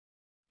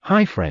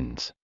Hi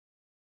friends.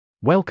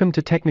 Welcome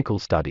to Technical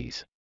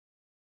Studies.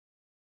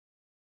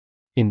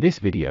 In this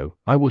video,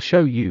 I will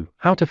show you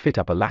how to fit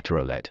up a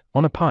laterolet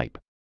on a pipe.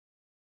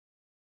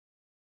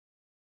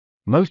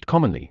 Most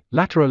commonly,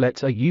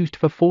 laterolets are used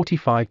for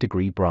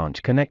 45-degree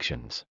branch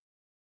connections.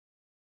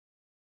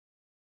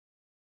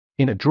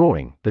 In a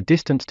drawing, the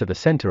distance to the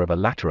center of a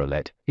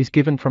laterolet is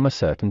given from a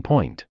certain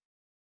point.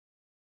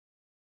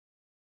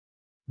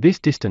 This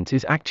distance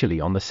is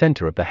actually on the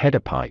center of the header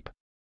pipe.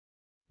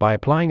 By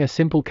applying a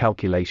simple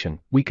calculation,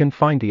 we can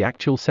find the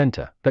actual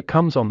center that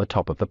comes on the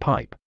top of the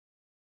pipe.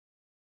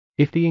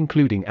 If the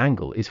including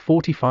angle is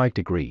 45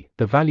 degree,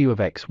 the value of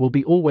x will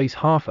be always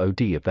half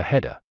OD of the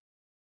header.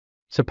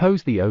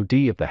 Suppose the OD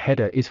of the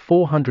header is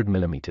 400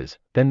 mm,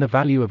 then the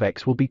value of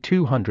x will be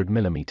 200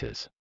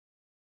 mm.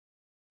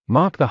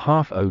 Mark the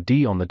half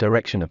OD on the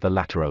direction of the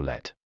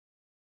laterolet.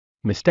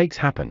 Mistakes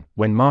happen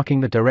when marking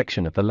the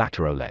direction of the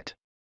laterolet.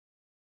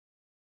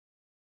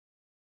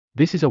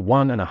 This is a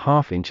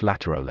 1.5 inch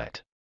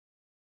laterolet.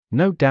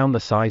 Note down the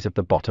size of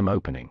the bottom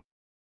opening.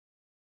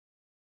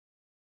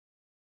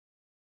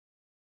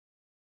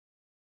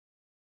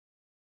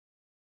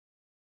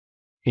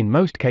 In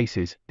most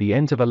cases, the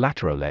ends of a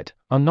laterolet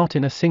are not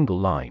in a single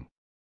line.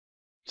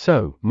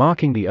 So,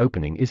 marking the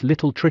opening is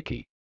little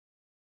tricky.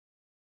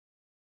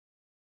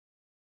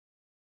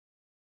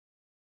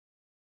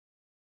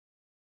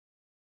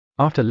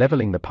 After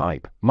leveling the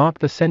pipe, mark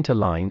the center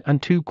line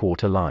and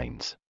 2/4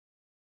 lines.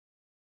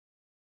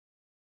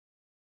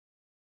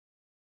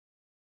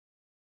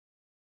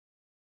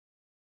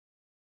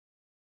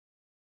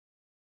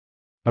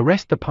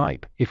 Arrest the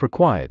pipe, if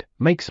required,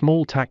 make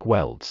small tack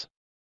welds.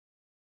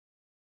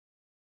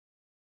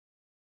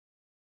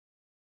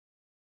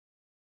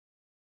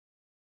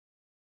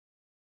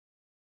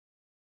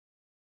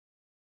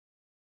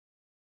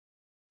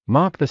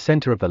 Mark the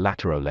center of the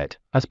laterolet,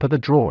 as per the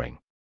drawing.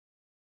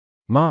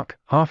 Mark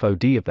half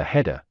OD of the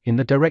header in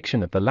the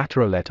direction of the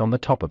laterolet on the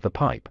top of the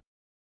pipe.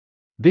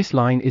 This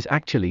line is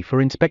actually for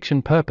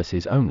inspection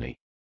purposes only.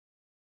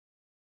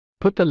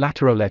 Put the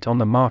laterolet on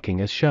the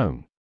marking as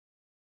shown.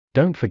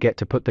 Don't forget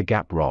to put the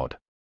gap rod.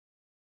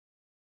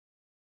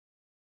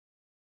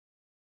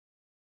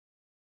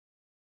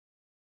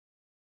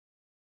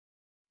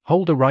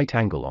 Hold a right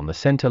angle on the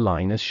center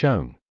line as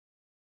shown.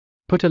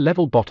 Put a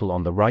level bottle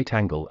on the right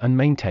angle and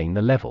maintain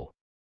the level.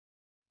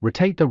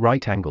 Rotate the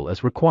right angle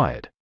as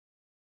required.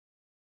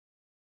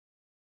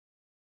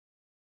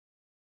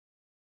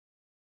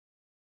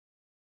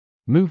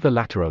 Move the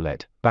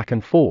laterolet back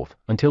and forth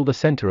until the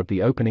center of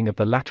the opening of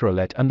the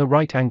laterolet and the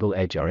right angle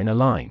edge are in a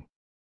line.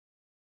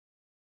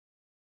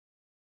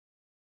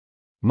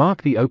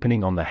 Mark the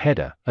opening on the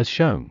header as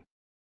shown.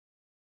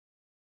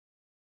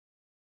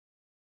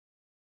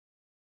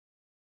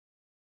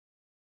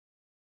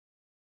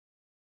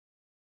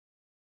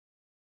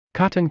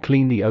 Cut and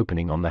clean the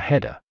opening on the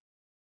header.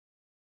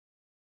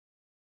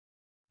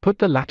 Put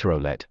the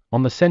laterolet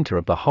on the center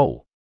of the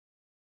hole.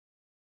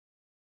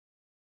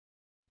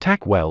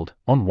 Tack weld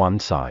on one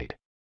side.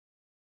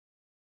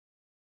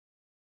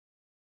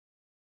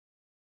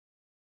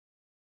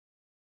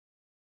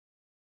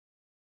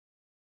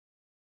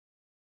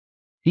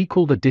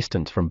 Equal the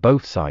distance from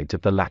both sides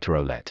of the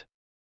laterolet.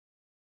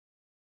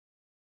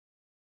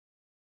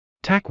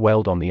 Tack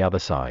weld on the other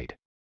side.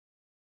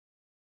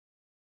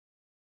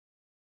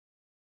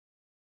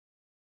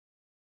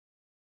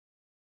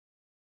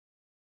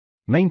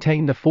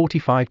 Maintain the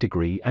 45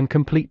 degree and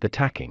complete the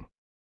tacking.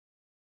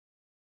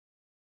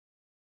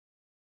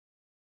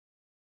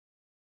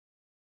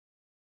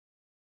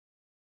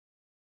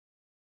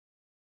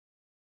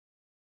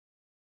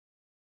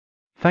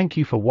 Thank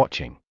you for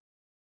watching.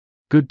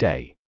 Good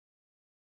day.